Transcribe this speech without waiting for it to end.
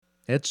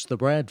It's the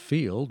Brad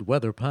Field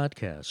Weather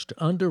Podcast,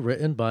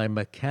 underwritten by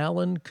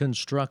McAllen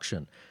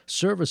Construction,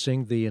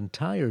 servicing the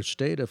entire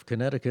state of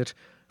Connecticut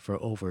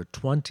for over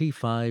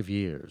 25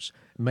 years.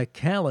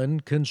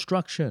 McAllen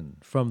Construction,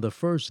 from the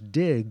first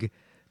dig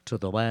to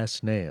the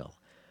last nail.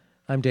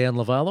 I'm Dan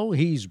Lavallo.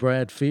 He's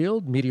Brad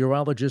Field,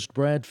 meteorologist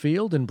Brad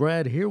Field. And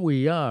Brad, here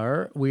we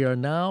are. We are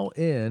now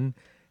in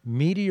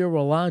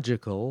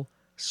meteorological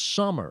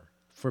summer.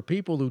 For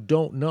people who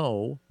don't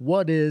know,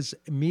 what is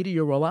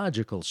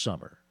meteorological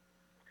summer?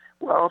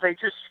 Well, they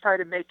just try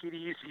to make it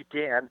easy,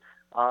 Dan.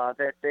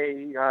 That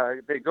they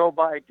go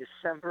by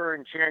December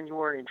and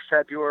January and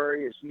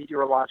February as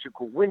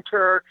meteorological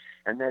winter,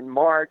 and then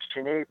March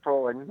and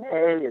April and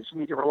May is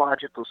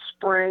meteorological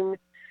spring.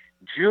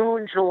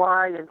 June,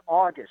 July, and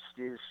August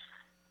is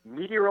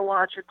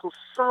meteorological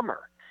summer.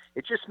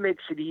 It just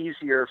makes it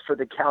easier for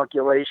the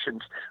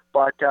calculations.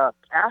 But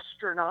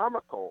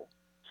astronomical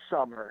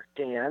summer,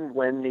 Dan,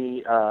 when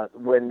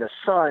the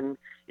sun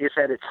is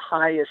at its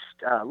highest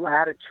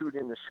latitude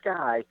in the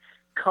sky,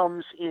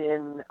 comes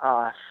in.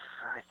 I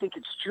think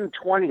it's June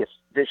 20th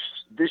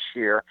this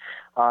year.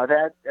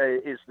 That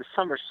is the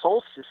summer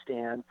solstice,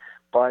 Dan.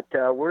 But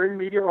we're in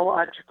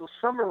meteorological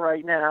summer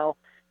right now.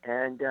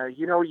 And,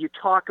 you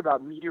talk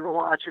about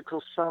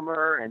meteorological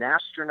summer and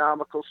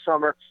astronomical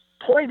summer.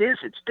 Point is,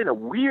 it's been a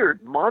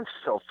weird month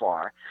so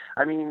far.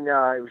 I mean,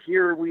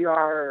 here we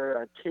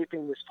are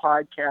taping this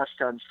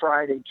podcast on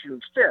Friday,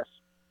 June 5th.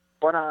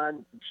 But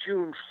on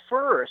June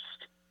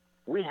 1st,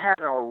 we had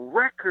a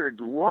record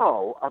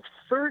low of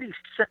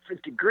 37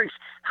 degrees.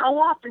 How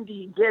often do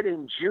you get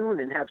in June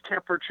and have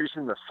temperatures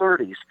in the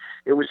 30s?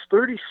 It was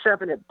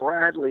 37 at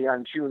Bradley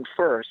on June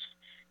 1st.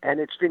 And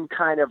it's been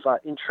kind of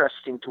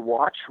interesting to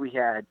watch. We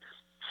had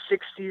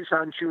 60s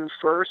on June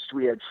 1st.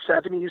 We had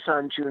 70s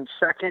on June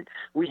 2nd.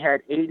 We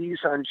had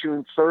 80s on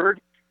June 3rd.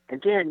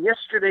 And Dan,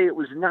 yesterday it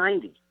was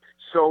 90.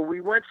 So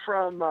we went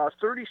from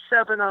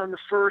 37 on the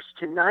 1st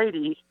to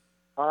 90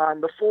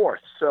 on the 4th.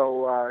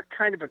 So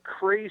kind of a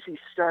crazy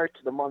start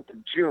to the month of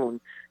June.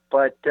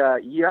 But a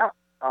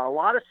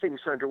lot of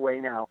things underway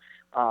now.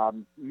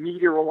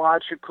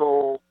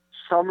 Meteorological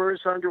summer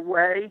is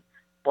underway,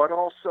 but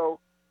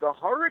also the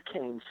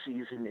hurricane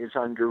season is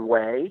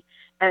underway,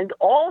 and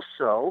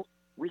also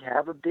we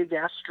have a big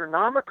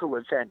astronomical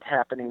event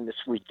happening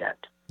this weekend.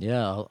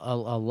 Yeah, a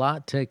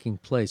lot taking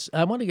place.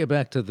 I want to get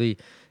back to the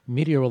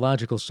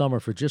meteorological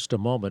summer for just a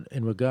moment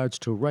in regards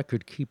to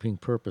record-keeping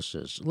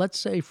purposes. Let's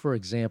say, for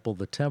example,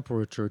 the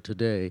temperature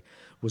today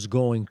was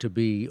going to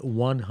be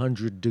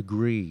 100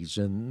 degrees,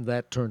 and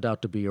that turned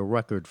out to be a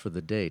record for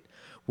the date.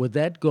 Would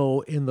that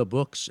go in the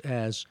books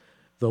as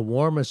the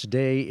warmest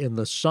day in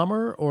the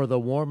summer or the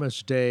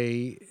warmest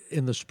day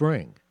in the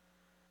spring?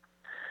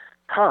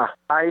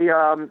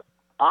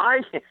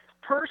 I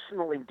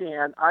personally,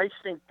 Dan, I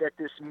think that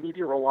this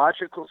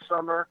meteorological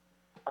summer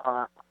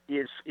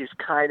is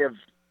kind of,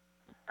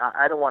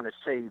 I don't want to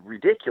say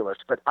ridiculous,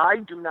 but I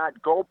do not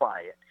go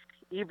by it,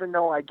 even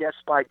though I guess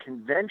by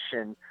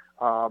convention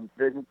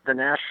the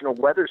National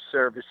Weather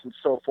Service and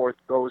so forth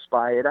goes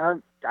by it.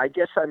 I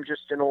guess I'm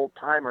just an old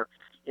timer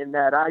in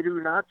that I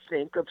do not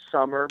think of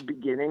summer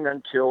beginning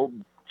until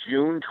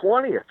June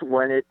 20th,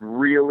 when it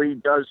really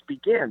does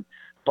begin.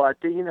 But,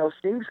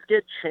 things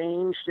get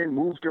changed and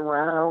moved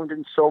around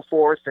and so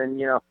forth.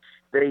 And,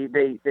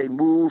 they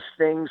move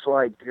things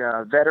like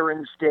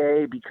Veterans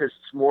Day because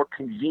it's more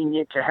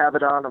convenient to have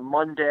it on a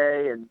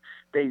Monday. And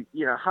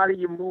how do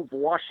you move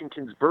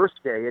Washington's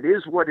birthday? It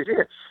is what it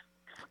is.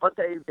 But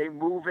they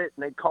move it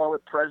and they call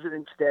it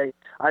President's Day.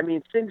 I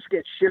mean, things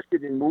get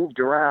shifted and moved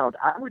around.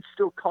 I would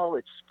still call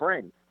it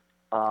spring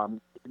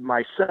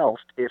myself.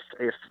 If,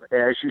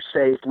 as you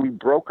say, if we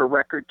broke a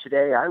record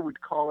today, I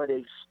would call it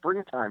a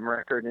springtime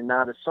record and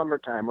not a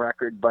summertime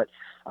record. But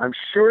I'm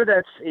sure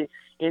that's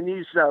in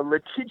these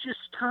litigious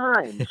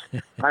times.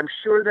 I'm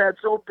sure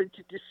that's open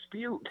to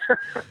dispute.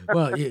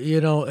 Well,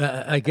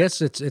 I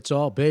guess it's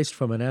all based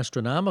from an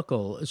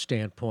astronomical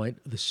standpoint,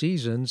 the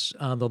seasons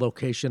on the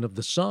location of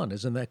the sun.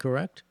 Isn't that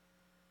correct?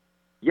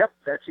 Yep,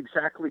 that's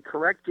exactly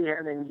correct,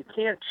 Dan. And you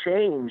can't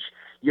change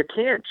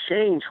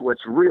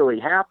what's really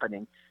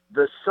happening.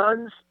 The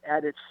sun's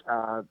at its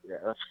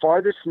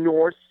farthest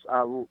north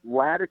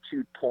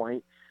latitude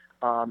point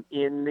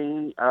in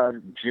the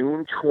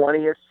June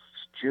 20th,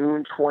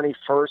 June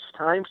 21st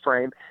time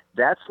frame.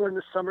 That's when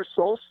the summer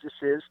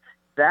solstice is.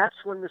 That's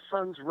when the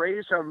sun's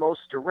rays are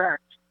most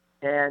direct.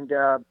 And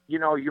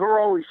you're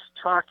always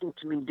talking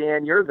to me,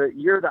 Dan. You're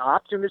the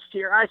optimist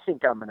here. I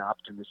think I'm an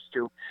optimist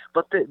too.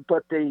 But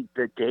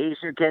the days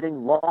are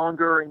getting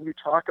longer, and you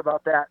talk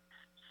about that.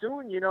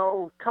 Soon,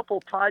 a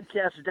couple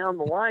podcasts down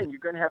the line,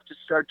 you're going to have to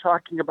start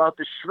talking about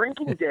the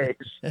shrinking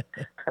days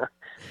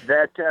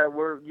that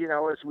we're,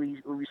 as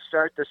we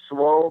start the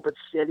slow but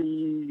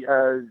steady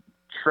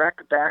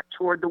trek back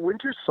toward the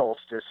winter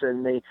solstice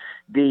and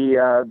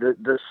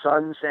the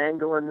sun's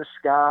angle in the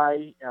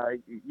sky,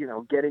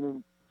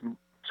 getting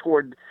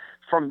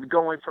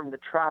going from the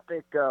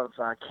Tropic of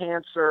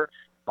Cancer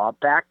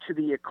back to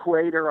the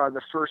equator on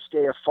the first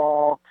day of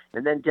fall,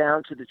 and then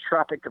down to the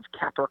Tropic of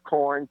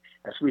Capricorn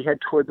as we head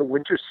toward the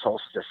winter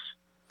solstice.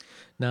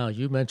 Now,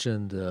 you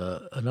mentioned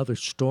another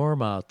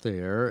storm out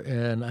there,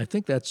 and I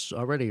think that's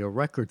already a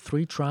record.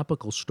 3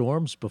 tropical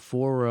storms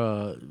before,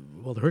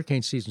 the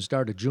hurricane season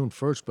started June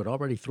 1st, but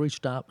already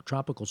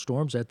tropical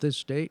storms at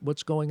this date.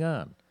 What's going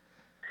on?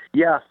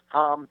 Yeah.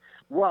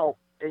 Well,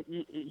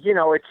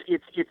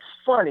 it's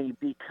funny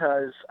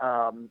because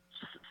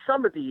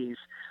some of these,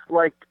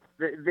 like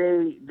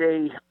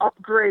they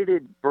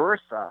upgraded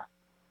Bertha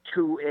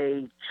to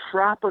a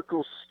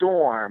tropical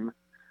storm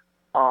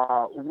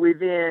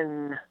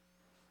within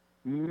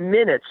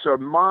minutes or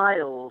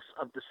miles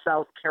of the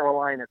South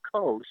Carolina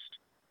coast,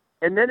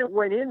 and then it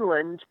went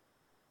inland,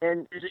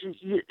 and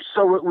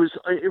so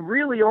it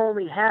really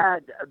only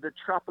had the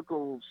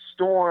tropical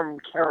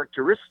storm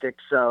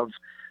characteristics of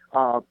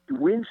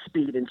wind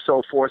speed and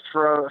so forth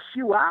for a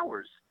few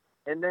hours,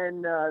 and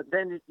then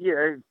and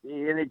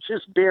it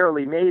just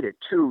barely made it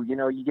too.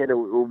 You get a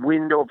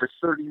wind over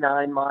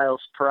 39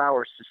 miles per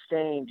hour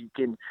sustained. You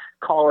can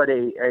call it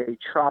a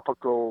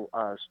tropical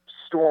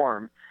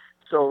storm.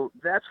 So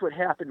that's what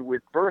happened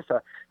with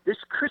Bertha. This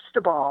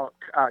Cristobal,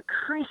 I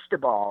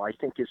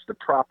think is the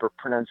proper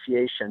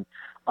pronunciation,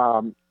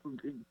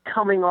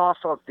 coming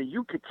off of the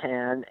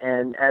Yucatan,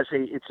 and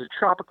it's a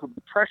tropical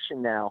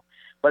depression now,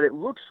 but it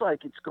looks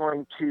like it's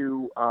going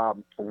to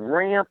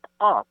ramp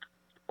up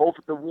over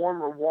the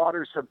warmer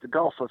waters of the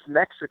Gulf of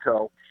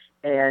Mexico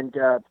and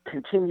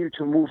continue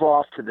to move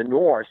off to the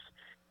north.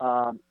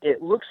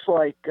 It looks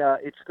like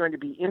it's going to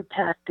be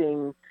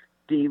impacting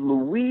the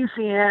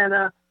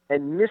Louisiana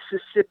and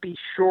Mississippi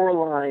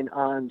shoreline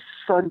on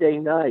Sunday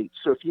night.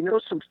 So if you know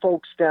some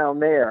folks down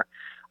there,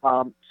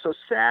 so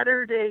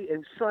Saturday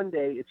and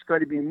Sunday, it's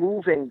going to be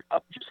moving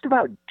up just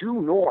about due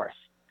north,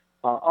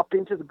 up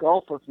into the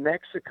Gulf of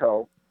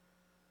Mexico,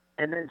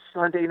 and then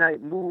Sunday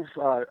night move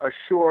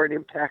ashore and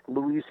impact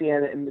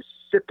Louisiana and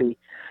Mississippi.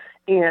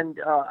 And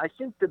I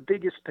think the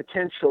biggest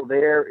potential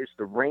there is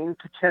the rain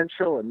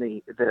potential and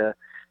the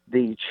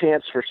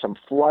chance for some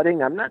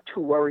flooding. I'm not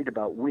too worried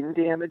about wind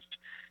damage.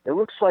 It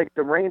looks like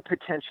the rain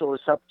potential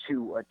is up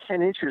to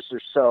 10 inches or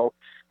so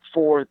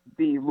for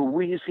the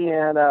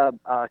Louisiana,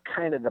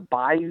 kind of the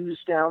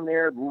bayous down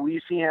there,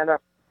 Louisiana,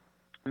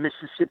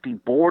 Mississippi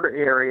border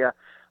area,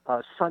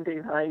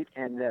 Sunday night,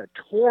 and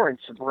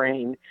torrents of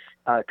rain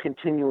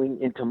continuing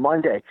into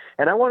Monday.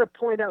 And I want to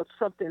point out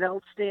something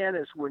else, Dan,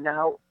 as we're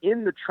now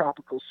in the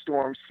tropical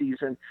storm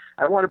season.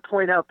 I want to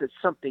point out that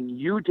something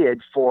you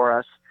did for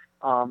us.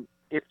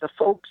 If the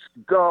folks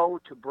go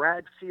to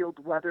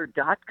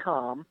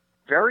bradfieldweather.com,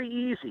 very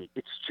easy.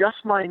 It's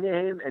just my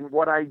name and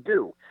what I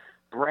do.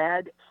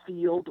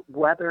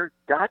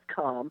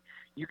 bradfieldweather.com.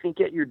 You can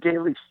get your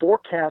daily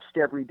forecast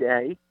every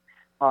day.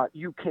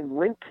 You can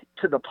link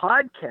to the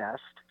podcast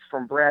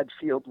from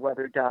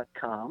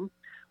bradfieldweather.com.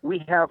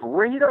 We have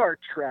radar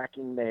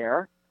tracking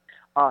there.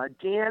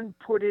 Dan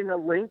put in a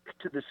link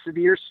to the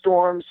Severe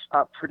Storms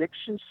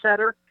Prediction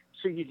Center,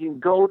 so you can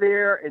go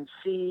there and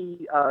see,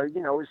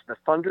 is the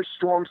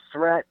thunderstorm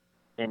threat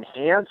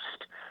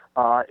enhanced?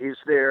 Is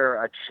there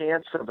a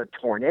chance of a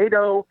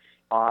tornado?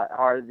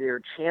 Are there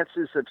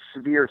chances of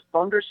severe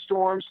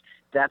thunderstorms?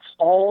 That's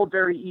all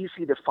very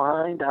easy to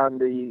find on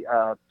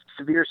the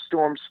Severe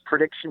Storms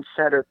Prediction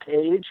Center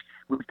page.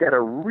 We've got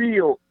a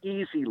real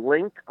easy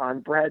link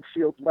on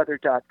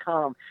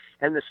bradfieldweather.com.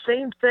 And the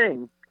same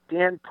thing,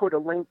 Dan put a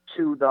link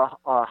to the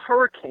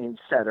Hurricane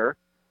Center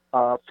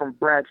from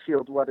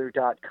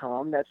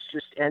bradfieldweather.com. That's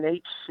just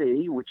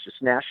NHC, which is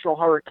National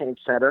Hurricane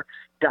Center,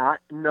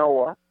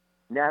 .NOAA,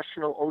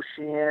 National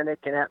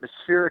Oceanic and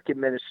Atmospheric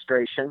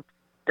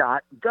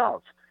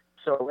Administration.gov.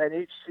 So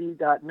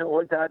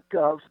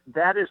nhc.noaa.gov,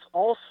 that is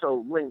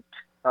also linked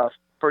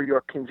for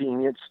your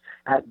convenience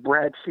at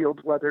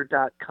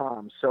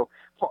bradfieldweather.com. So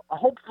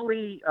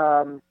hopefully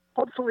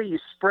you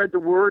spread the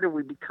word and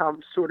we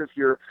become sort of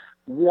your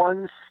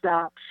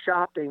one-stop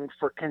shopping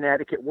for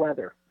Connecticut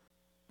weather.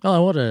 Well, I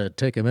want to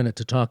take a minute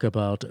to talk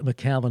about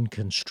McAllen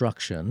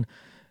Construction,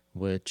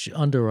 which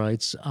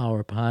underwrites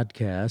our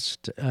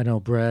podcast. I know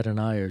Brad and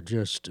I are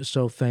just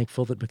so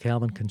thankful that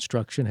McAllen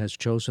Construction has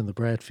chosen the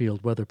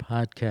Bradfield Weather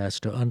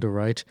Podcast to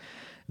underwrite.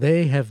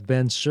 They have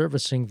been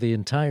servicing the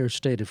entire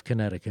state of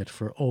Connecticut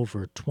for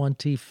over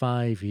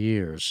 25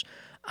 years,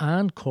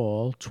 on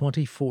call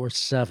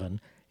 24/7,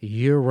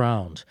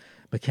 year-round.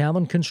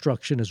 McAllen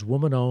Construction is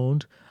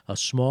woman-owned, a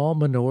small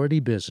minority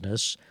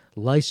business,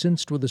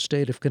 licensed with the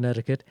state of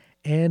Connecticut,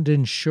 and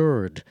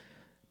insured.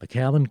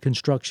 McAllen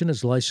Construction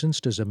is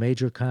licensed as a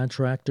major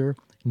contractor,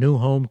 new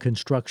home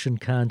construction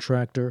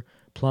contractor,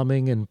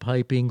 plumbing and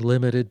piping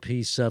limited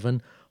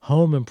P7,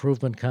 home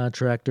improvement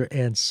contractor,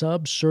 and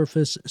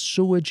subsurface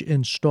sewage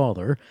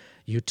installer,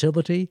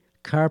 utility,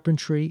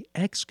 carpentry,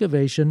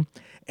 excavation,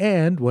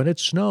 and when it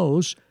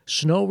snows,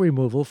 snow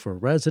removal for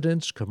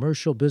residents,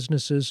 commercial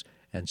businesses,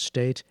 and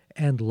state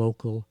and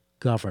local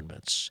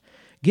governments.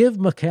 Give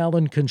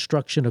McAllen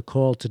Construction a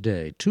call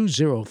today,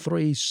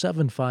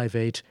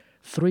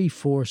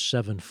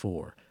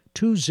 203-758-3474.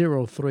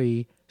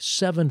 203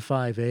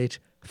 758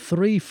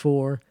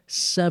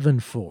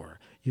 3474.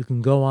 You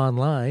can go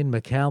online,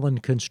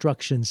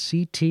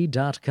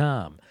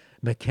 McAllenConstructionCT.com.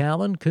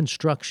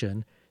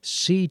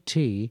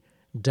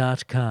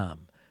 McAllenConstructionCT.com.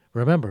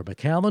 Remember,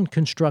 McAllen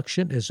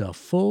Construction is a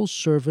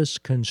full-service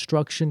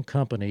construction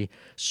company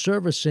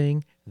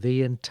servicing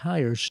the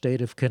entire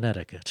state of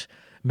Connecticut.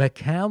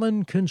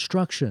 McAllen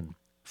Construction,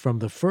 from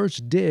the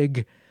first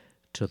dig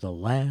to the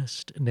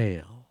last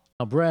nail.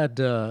 Now, Brad,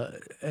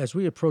 as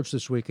we approach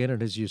this weekend,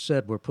 and as you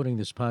said, we're putting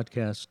this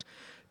podcast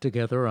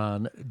together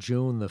on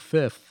June the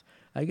 5th,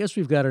 I guess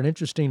we've got an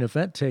interesting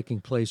event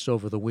taking place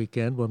over the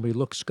weekend when we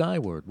look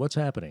skyward. What's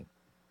happening?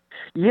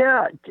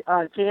 Yeah,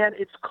 Dan,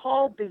 it's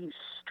called the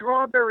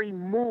Strawberry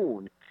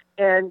Moon,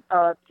 and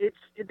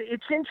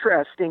it's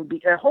interesting.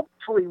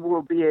 Hopefully,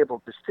 we'll be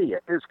able to see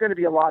it. There's going to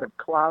be a lot of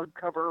cloud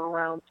cover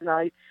around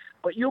tonight,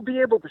 but you'll be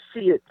able to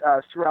see it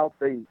throughout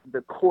the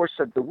course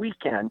of the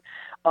weekend.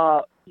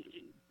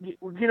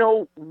 You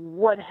know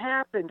what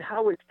happened?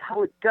 How it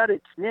got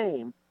its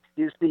name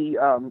is the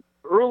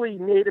early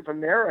Native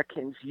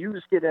Americans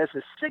used it as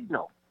a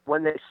signal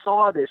when they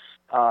saw this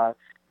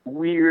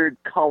weird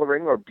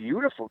coloring, or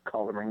beautiful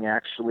coloring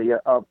actually,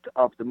 of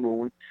the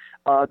moon.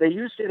 They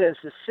used it as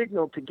a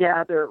signal to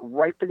gather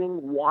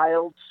ripening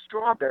wild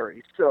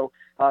strawberries. So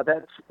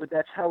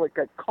that's how it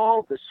got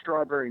called the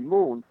Strawberry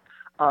Moon.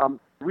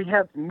 We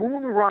have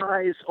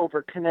moonrise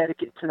over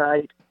Connecticut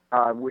tonight,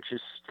 which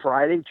is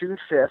Friday, June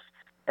 5th,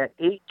 at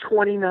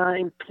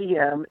 8:29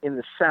 p.m. in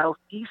the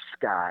southeast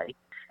sky,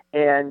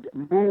 and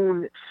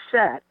moon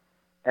set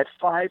at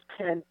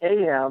 5:10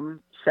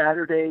 a.m.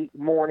 Saturday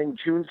morning,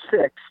 June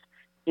 6th,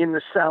 in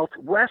the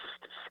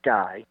southwest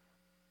sky.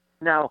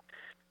 Now,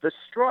 the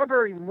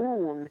Strawberry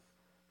Moon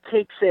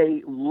takes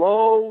a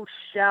low,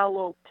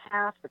 shallow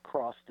path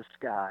across the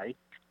sky,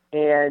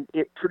 and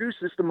it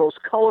produces the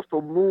most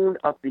colorful moon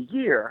of the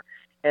year.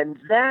 And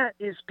that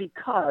is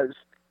because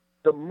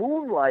the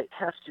moonlight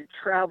has to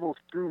travel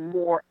through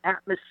more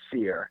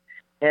atmosphere,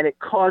 and it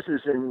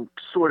causes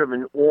sort of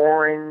an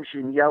orange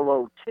and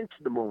yellow tint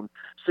to the moon.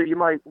 So you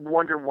might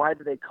wonder, why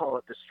do they call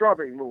it the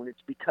Strawberry Moon?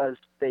 It's because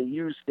they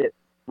used it,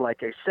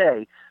 like I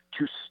say,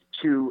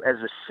 to as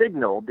a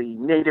signal, the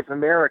Native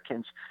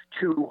Americans,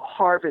 to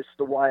harvest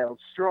the wild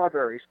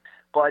strawberries.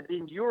 But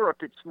in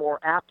Europe, it's more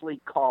aptly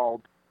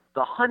called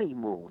the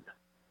honeymoon.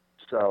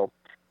 So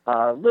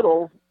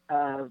little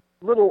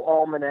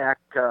almanac,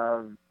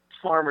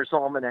 farmer's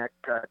almanac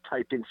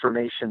type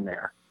information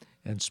there.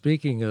 And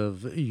speaking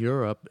of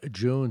Europe,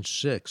 June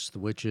 6th,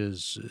 which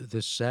is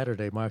this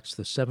Saturday, marks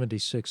the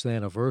 76th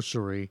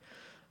anniversary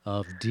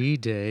of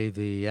D-Day,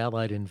 the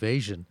Allied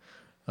invasion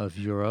of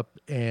Europe,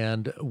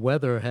 and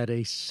weather had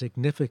a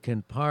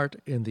significant part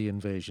in the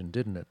invasion,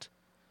 didn't it?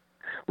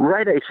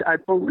 Right. I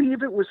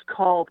believe it was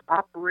called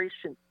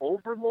Operation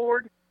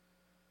Overlord.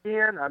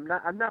 Dan, I'm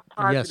not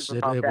positive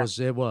about that. Yes,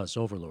 it was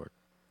Overlord.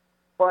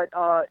 But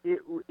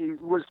it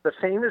was the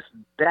famous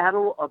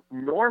Battle of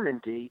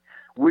Normandy,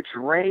 which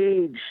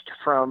raged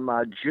from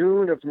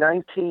June of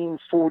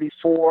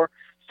 1944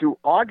 through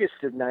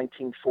August of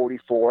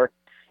 1944.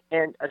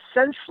 And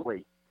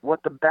essentially,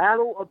 what the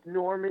Battle of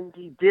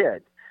Normandy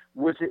did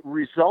was it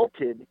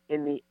resulted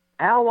in the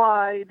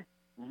Allied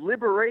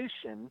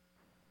liberation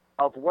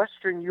of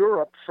Western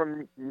Europe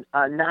from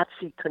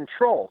Nazi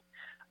control.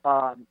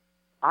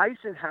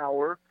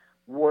 Eisenhower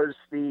was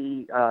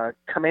the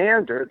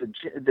commander,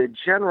 the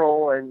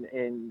general,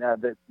 and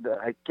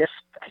I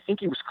think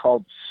he was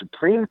called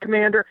Supreme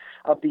Commander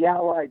of the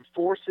Allied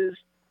forces.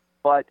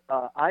 But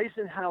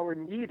Eisenhower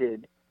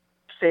needed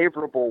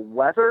favorable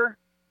weather,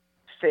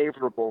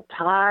 favorable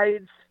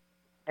tides,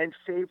 and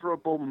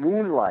favorable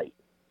moonlight.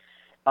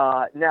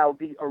 Now,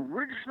 the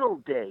original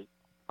date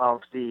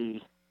of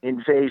the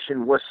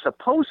invasion was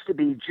supposed to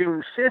be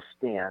June 5th,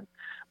 Dan,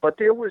 but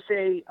there was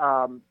a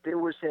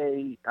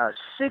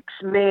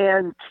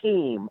 6-man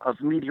team of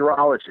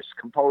meteorologists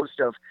composed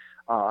of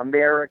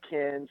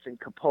Americans and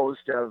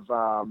composed of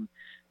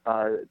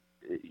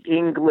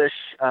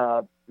English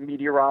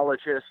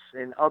meteorologists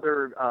and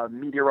other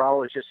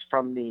meteorologists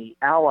from the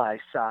Ally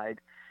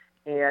side,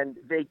 and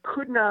they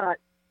could not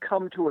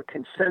come to a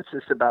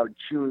consensus about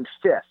June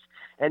 5th.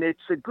 And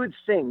it's a good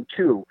thing,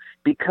 too,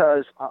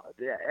 because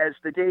as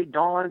the day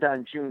dawned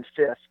on June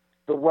 5th,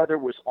 the weather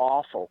was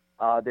awful.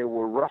 There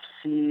were rough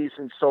seas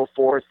and so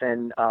forth,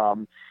 and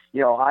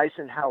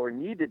Eisenhower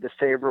needed the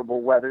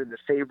favorable weather, the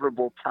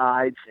favorable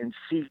tides and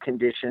sea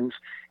conditions,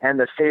 and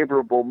the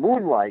favorable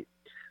moonlight.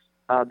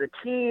 The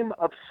team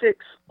of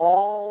 6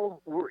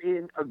 all were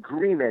in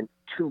agreement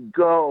to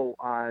go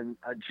on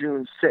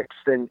June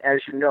 6th. And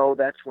as you know,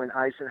 that's when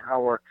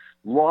Eisenhower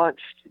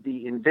launched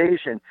the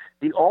invasion.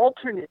 The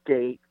alternate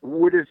date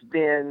would have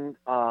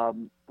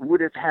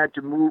had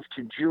to move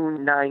to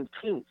June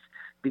 19th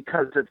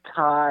because of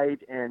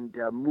tide and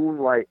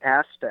moonlight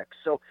aspects.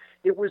 So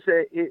it was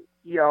a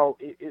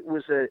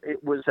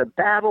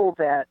battle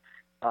that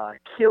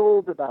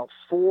killed about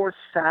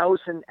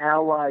 4,000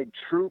 Allied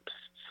troops,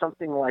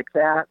 something like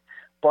that.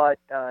 but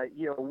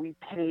we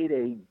paid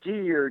a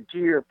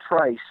dear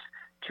price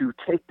to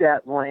take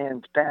that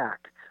land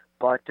back.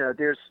 But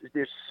there's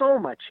so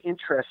much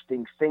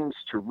interesting things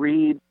to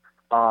read.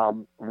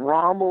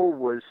 Rommel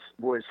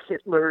was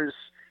Hitler's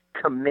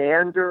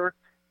commander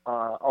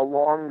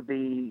along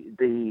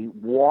the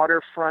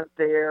waterfront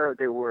there.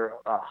 There were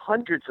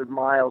hundreds of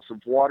miles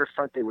of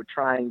waterfront they were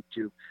trying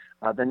to,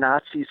 the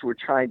Nazis were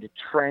trying to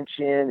trench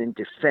in and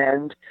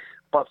defend.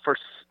 But for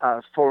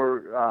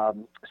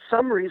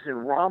some reason,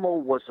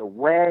 Rommel was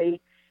away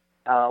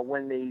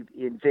when the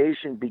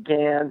invasion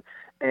began,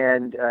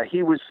 and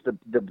he was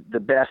the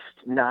best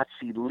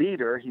Nazi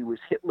leader. He was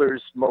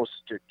Hitler's most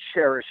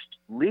cherished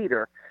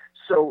leader.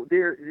 So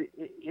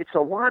it's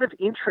a lot of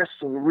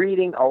interesting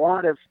reading, a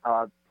lot of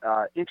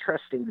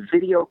interesting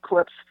video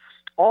clips.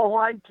 All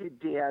I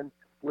did, Dan,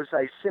 was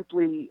I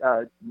simply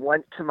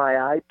went to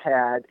my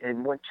iPad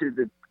and went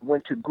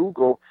to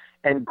Google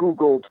and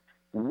Googled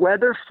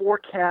weather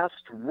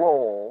forecast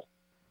roll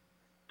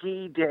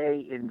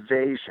D-Day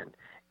invasion.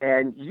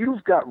 And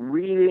you've got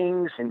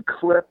readings and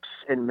clips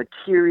and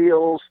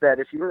materials that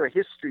if you're a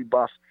history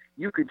buff,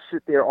 you could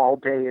sit there all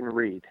day and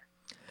read.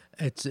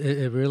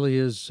 It really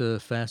is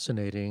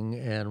fascinating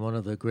and one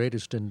of the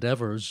greatest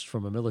endeavors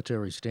from a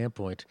military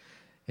standpoint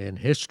in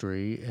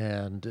history.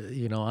 And,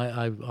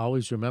 I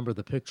always remember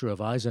the picture of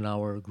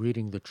Eisenhower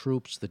greeting the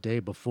troops the day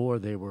before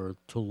they were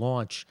to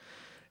launch.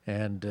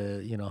 And,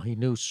 he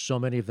knew so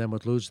many of them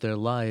would lose their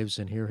lives.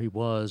 And here he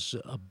was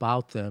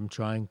about them,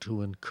 trying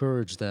to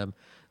encourage them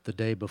the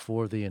day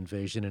before the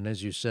invasion. And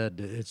as you said,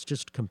 it's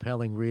just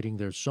compelling reading.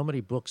 There's so many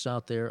books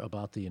out there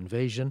about the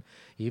invasion.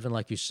 Even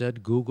like you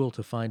said, Google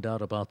to find out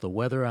about the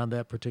weather on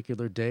that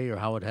particular day or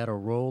how it had a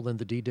role in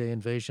the D-Day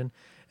invasion.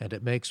 And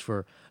it makes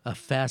for a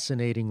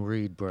fascinating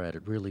read, Brad.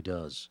 It really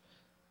does.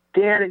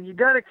 Dan, and you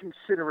got to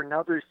consider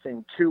another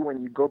thing, too,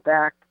 when you go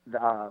back,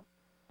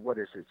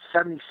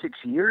 76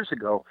 years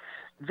ago,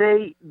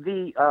 the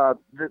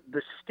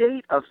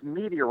state of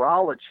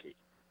meteorology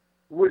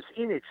was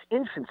in its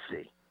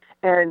infancy.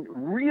 And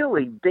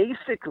really,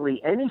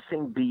 basically,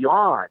 anything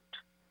beyond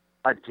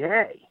a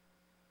day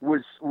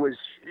was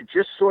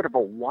just sort of a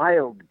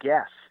wild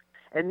guess.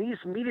 And these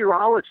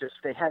meteorologists,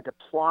 they had to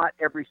plot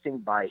everything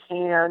by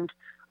hand.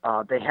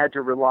 They had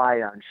to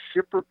rely on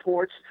ship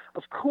reports.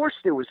 Of course,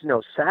 there was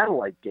no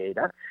satellite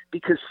data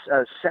because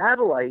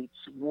satellites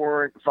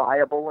weren't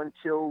viable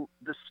until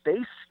the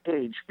space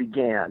age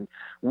began,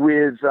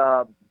 with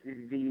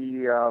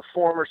the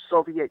former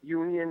Soviet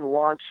Union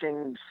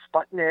launching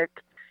Sputnik,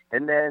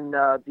 and then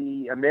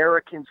the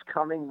Americans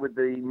coming with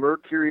the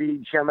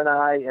Mercury,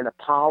 Gemini, and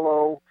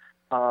Apollo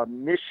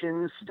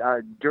missions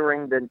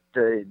during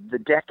the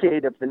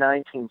decade of the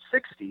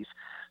 1960s.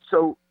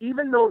 So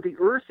even though the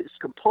Earth is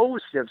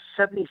composed of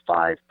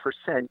 75%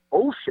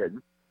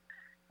 ocean,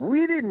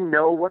 we didn't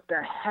know what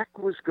the heck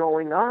was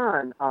going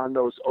on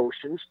those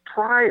oceans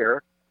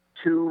prior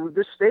to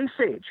the space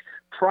age,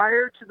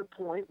 prior to the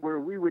point where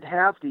we would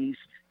have these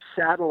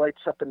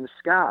satellites up in the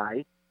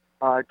sky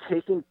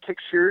taking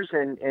pictures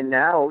and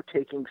now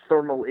taking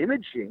thermal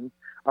imaging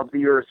of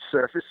the Earth's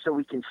surface so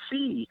we can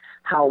see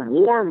how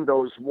warm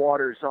those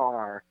waters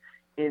are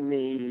in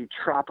the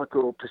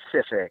tropical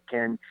Pacific,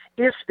 and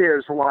if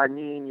there's La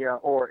Nina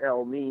or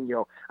El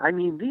Nino. I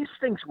mean, these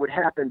things would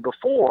happen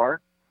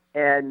before,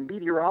 and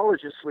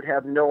meteorologists would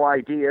have no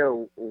idea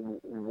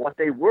what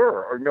they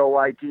were or no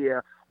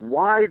idea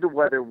why the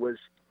weather was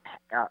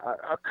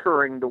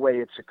occurring the way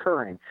it's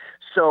occurring.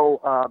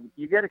 So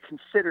you got to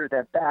consider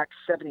that back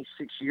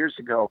 76 years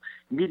ago,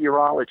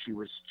 meteorology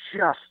was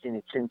just in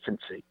its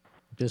infancy.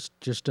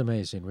 Just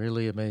amazing,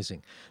 really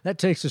amazing. That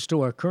takes us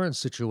to our current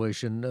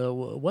situation.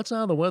 What's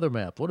on the weather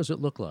map? What does it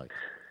look like?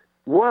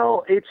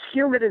 Well, it's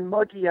humid and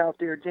muggy out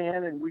there,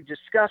 Dan, and we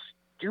discussed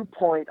dew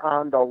point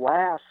on the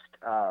last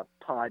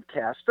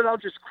podcast, but I'll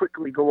just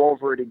quickly go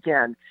over it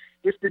again.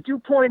 If the dew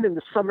point in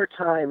the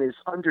summertime is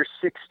under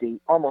 60,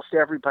 almost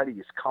everybody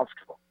is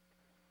comfortable.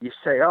 You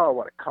say, oh,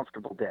 what a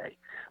comfortable day.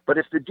 But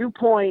if the dew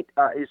point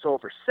is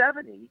over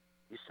 70,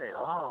 you say,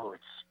 oh,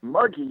 it's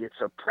muggy,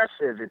 it's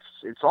oppressive,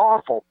 it's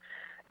awful.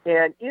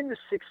 And in the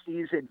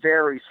 60s, it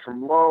varies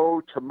from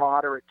low to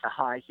moderate to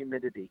high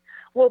humidity.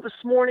 Well,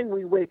 this morning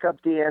we wake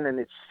up, Dan, and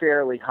it's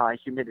fairly high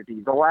humidity.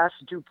 The last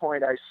dew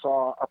point I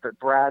saw up at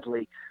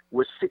Bradley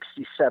was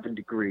 67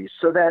 degrees.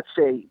 So that's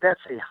a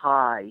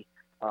high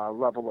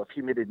level of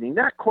humidity.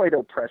 Not quite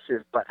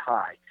oppressive, but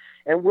high.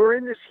 And we're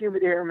in this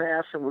humid air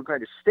mass, and we're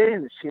going to stay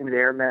in this humid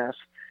air mass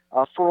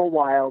for a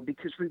while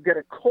because we've got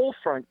a cold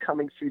front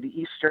coming through the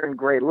eastern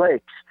Great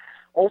Lakes.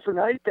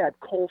 Overnight, that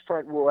cold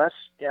front will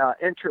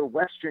enter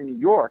western New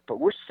York,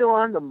 but we're still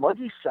on the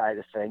muggy side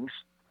of things.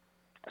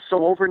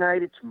 So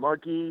overnight, it's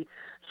muggy,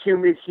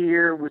 humid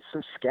here with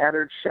some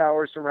scattered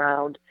showers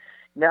around.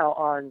 Now,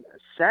 on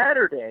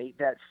Saturday,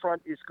 that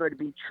front is going to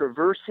be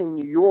traversing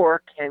New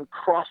York and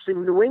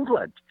crossing New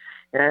England.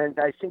 And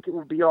I think it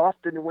will be off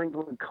the New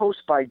England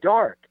coast by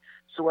dark.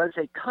 So as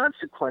a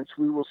consequence,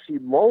 we will see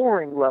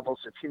lowering levels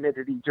of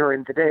humidity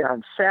during the day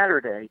on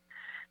Saturday.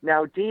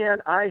 Now, Dan,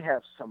 I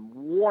have some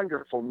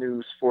wonderful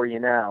news for you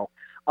now.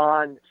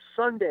 On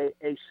Sunday,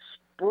 a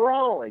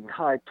sprawling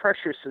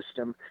high-pressure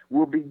system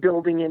will be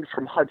building in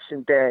from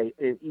Hudson Bay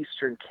in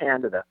eastern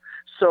Canada.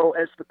 So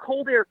as the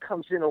cold air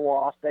comes in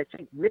aloft, I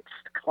think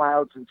mixed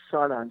clouds and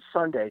sun on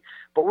Sunday,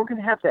 but we're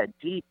going to have that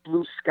deep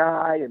blue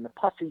sky and the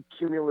puffy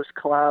cumulus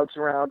clouds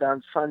around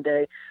on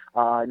Sunday.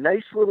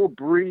 Nice little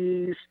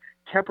breeze,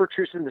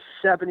 temperatures in the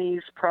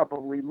 70s,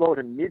 probably low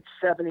to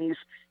mid-70s,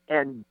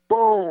 and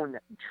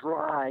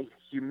bone-dry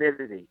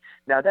humidity.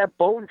 Now, that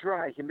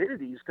bone-dry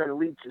humidity is going to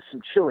lead to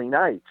some chilly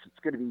nights. It's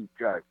going to be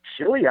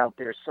chilly out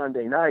there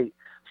Sunday night,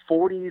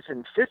 40s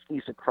and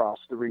 50s across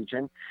the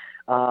region.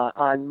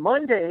 On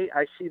Monday,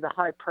 I see the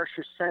high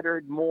pressure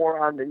centered more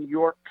on the New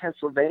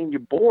York-Pennsylvania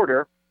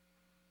border,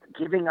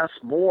 giving us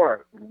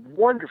more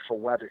wonderful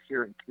weather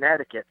here in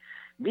Connecticut.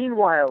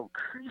 Meanwhile,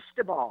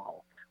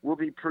 Cristobal will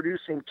be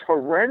producing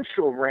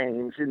torrential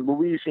rains in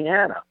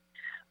Louisiana.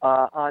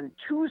 On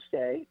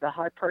Tuesday, the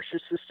high-pressure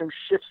system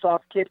shifts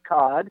off Cape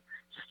Cod.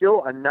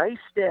 Still a nice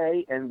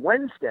day. And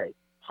Wednesday,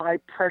 high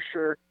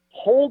pressure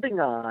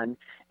holding on.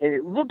 And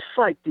it looks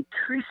like the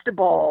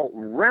Cristobal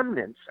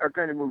remnants are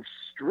going to move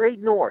straight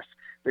north.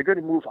 They're going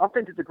to move up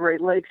into the Great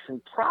Lakes and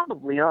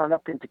probably on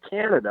up into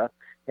Canada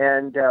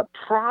and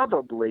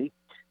probably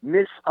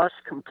miss us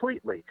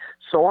completely.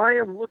 So I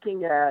am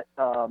looking at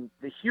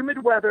the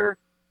humid weather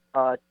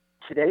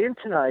today and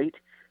tonight,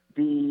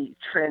 the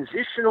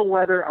transitional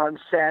weather on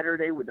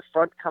Saturday with the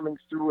front coming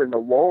through and the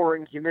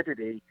lowering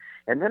humidity.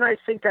 And then I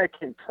think I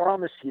can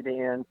promise you,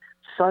 Dan,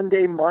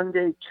 Sunday,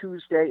 Monday,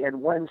 Tuesday,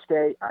 and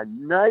Wednesday, a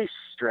nice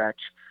stretch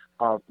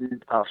of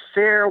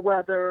fair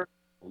weather,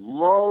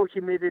 low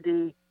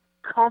humidity,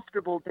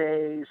 comfortable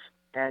days,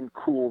 and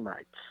cool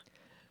nights.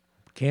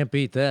 Can't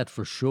beat that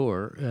for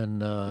sure. And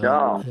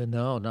no,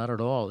 not at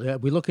all. Yeah,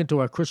 we look into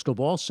our crystal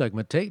ball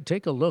segment.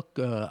 Take a look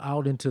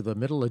out into the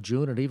middle of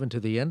June and even to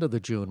the end of the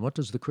June. What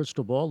does the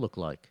crystal ball look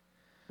like?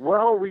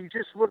 Well, we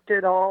just looked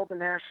at all the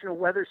National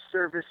Weather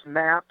Service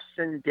maps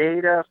and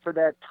data for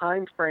that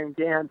time frame,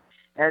 Dan.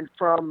 And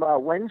from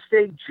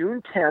Wednesday,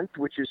 June 10th,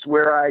 which is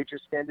where I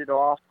just ended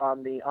off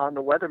on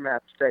the weather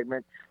map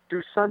segment,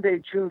 through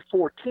Sunday, June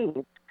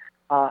 14th,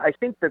 I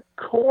think the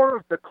core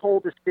of the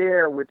coldest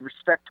air with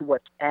respect to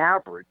what's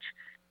average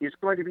is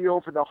going to be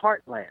over the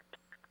heartland.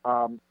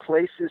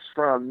 Places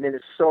from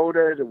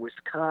Minnesota to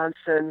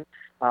Wisconsin,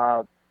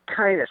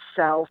 kind of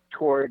south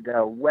toward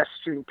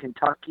western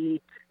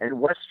Kentucky and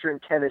western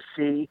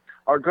Tennessee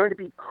are going to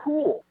be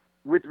cool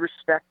with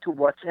respect to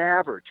what's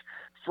average.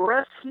 For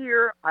us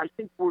here, I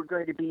think we're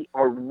going to be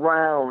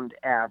around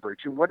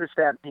average. And what does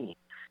that mean?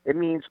 It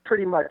means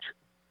pretty much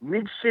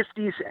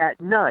mid-50s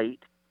at night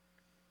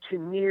to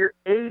near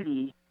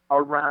 80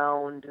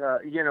 around,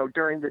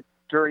 during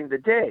the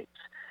days.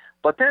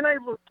 But then I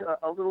looked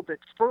a little bit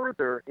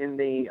further in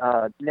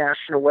the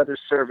National Weather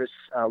Service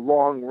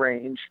long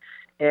range,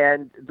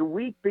 and the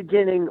week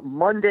beginning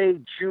Monday,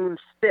 June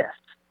 15th,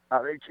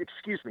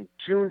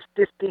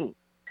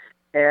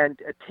 and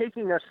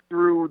taking us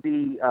through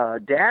the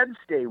Dad's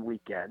Day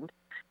weekend,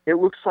 it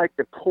looks like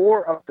the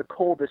core of the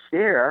coldest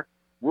air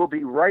will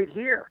be right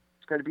here.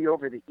 It's going to be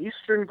over the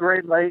eastern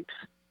Great Lakes,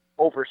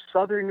 over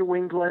southern New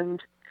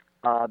England,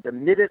 the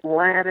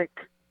mid-Atlantic.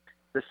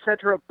 The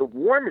center of the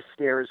warmest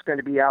air is going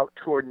to be out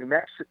toward New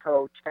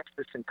Mexico,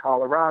 Texas, and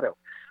Colorado.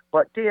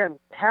 But Dan,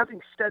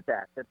 having said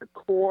that the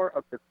core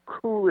of the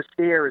coolest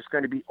air is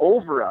going to be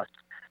over us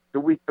the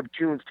week of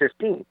June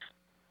 15th,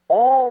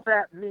 all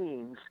that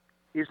means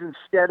is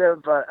instead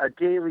of a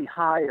daily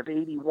high of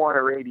 81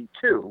 or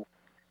 82,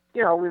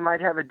 we might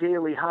have a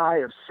daily high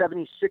of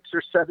 76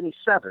 or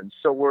 77.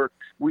 So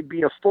we'd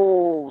be a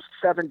full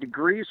 7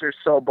 degrees or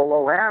so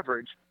below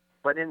average.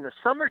 But in the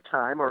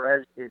summertime, or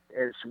as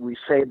we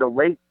say, the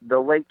late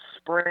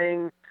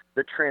spring,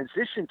 the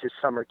transition to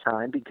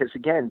summertime, because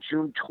again,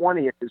 June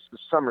 20th is the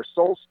summer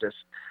solstice.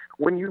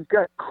 When you've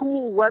got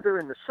cool weather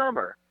in the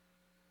summer,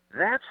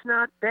 that's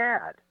not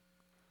bad.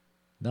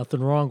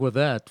 Nothing wrong with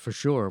that, for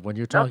sure. When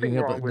you're talking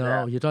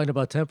you're talking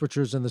about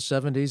temperatures in the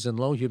 70s and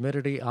low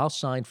humidity, I'll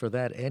sign for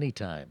that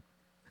anytime.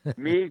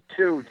 Me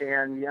too,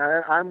 Dan.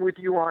 Yeah, I'm with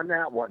you on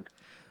that one.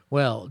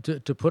 Well,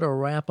 to put a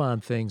wrap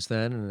on things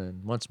then,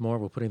 and once more,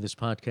 we're putting this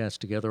podcast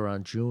together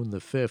on June the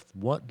 5th.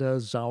 What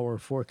does our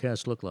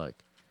forecast look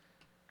like?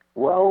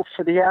 Well,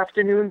 for the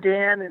afternoon,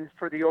 Dan, and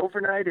for the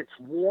overnight, it's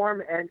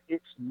warm and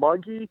it's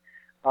muggy.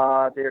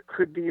 There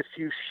could be a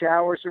few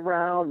showers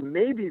around,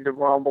 maybe the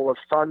rumble of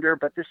thunder,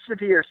 but the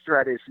severe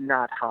threat is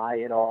not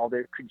high at all.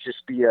 There could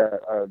just be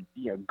a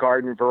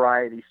garden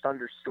variety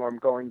thunderstorm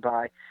going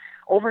by.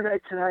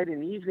 Overnight tonight,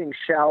 an evening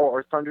shower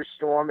or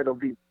thunderstorm. It'll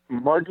be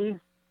muggy.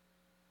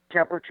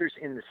 Temperatures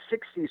in the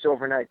 60s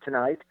overnight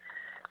tonight.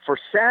 For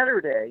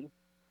Saturday,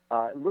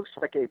 it looks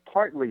like a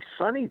partly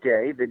sunny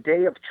day, the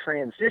day of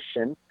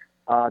transition.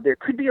 There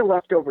could be a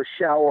leftover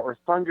shower or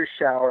thunder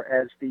shower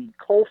as the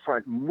cold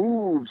front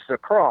moves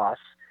across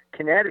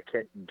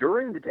Connecticut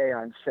during the day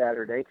on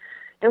Saturday,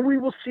 and we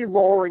will see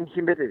lowering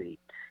humidity.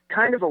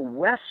 kind of a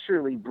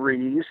westerly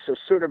breeze, so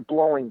sort of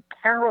blowing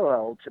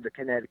parallel to the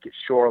Connecticut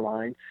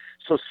shoreline.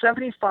 So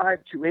 75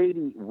 to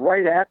 80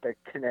 right at the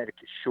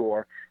Connecticut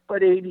shore,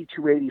 but 80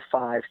 to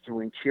 85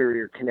 through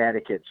interior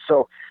Connecticut.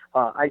 So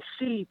I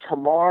see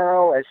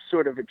tomorrow as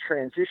sort of a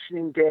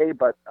transitioning day,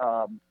 but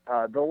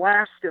the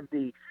last of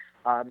the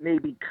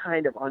maybe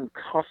kind of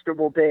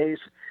uncomfortable days.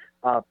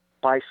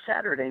 By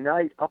Saturday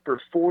night,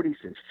 upper 40s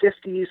and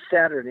 50s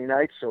Saturday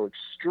night, so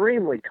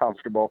extremely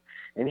comfortable.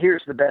 And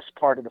here's the best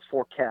part of the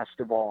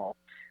forecast of all.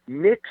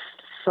 Mixed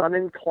sun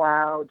and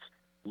clouds,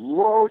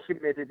 low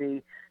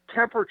humidity,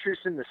 temperatures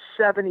in the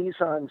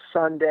 70s on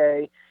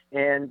Sunday,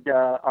 and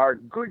our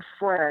good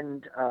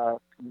friend,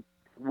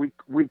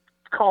 we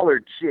call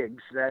her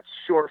Jigs, that's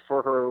short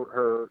for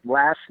her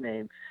last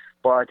name,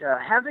 but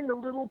having a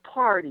little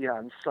party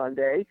on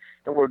Sunday,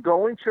 and we're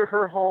going to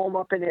her home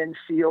up in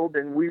Enfield,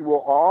 and we will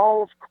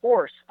all, of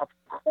course,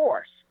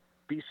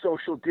 be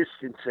social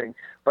distancing.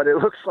 But it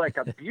looks like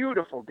a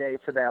beautiful day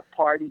for that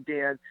party,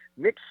 Dan.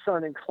 Mixed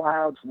sun and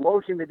clouds,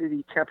 low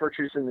humidity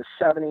temperatures in the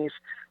 70s.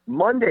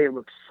 Monday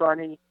looks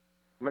sunny.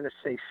 I'm going to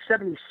say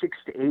 76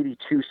 to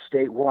 82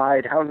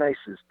 statewide. How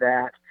nice is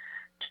that?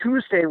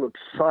 Tuesday looks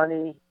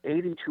sunny,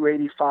 80 to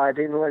 85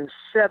 inland,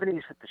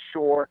 70s at the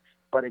shore.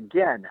 But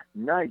again,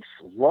 nice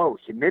low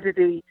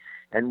humidity.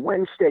 And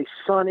Wednesday,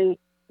 sunny.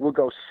 We'll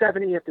go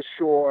 70 at the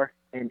shore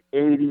and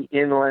 80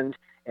 inland.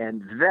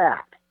 And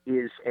that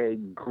is a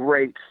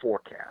great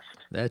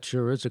forecast. That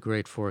sure is a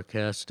great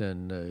forecast,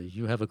 and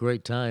you have a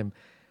great time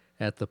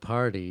at the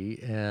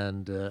party.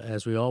 And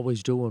as we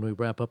always do when we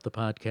wrap up the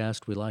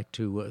podcast, we like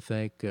to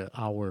thank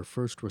our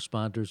first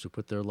responders who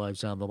put their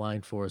lives on the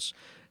line for us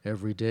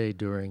every day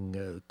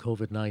during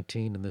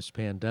COVID-19 and this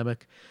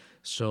pandemic.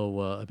 So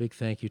a big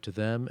thank you to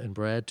them, and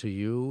Brad, to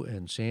you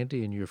and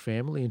Sandy and your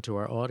family, and to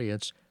our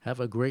audience.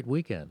 Have a great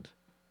weekend.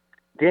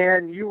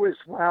 Dan, you as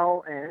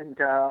well, and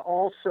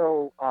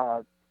also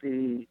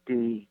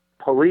the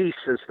police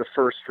as the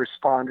first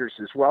responders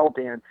as well,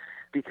 Dan,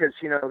 because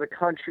the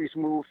country's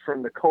moved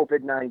from the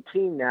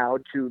COVID-19 now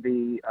to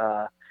the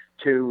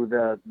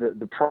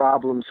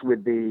problems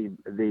with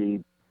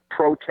the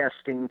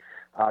protesting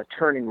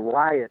turning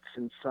riots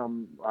in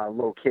some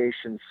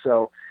locations.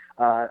 So.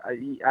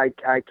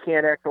 I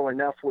can't echo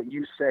enough what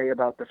you say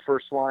about the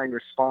first line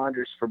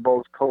responders for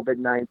both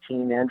COVID-19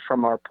 and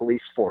from our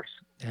police force.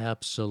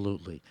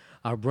 Absolutely.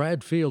 Our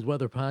Brad Field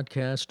Weather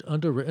Podcast,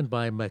 underwritten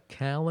by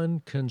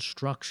McAllen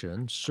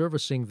Construction,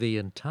 servicing the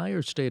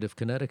entire state of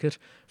Connecticut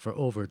for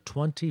over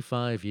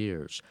 25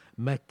 years.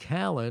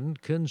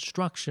 McAllen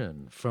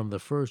Construction, from the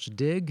first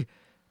dig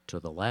to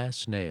the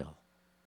last nail.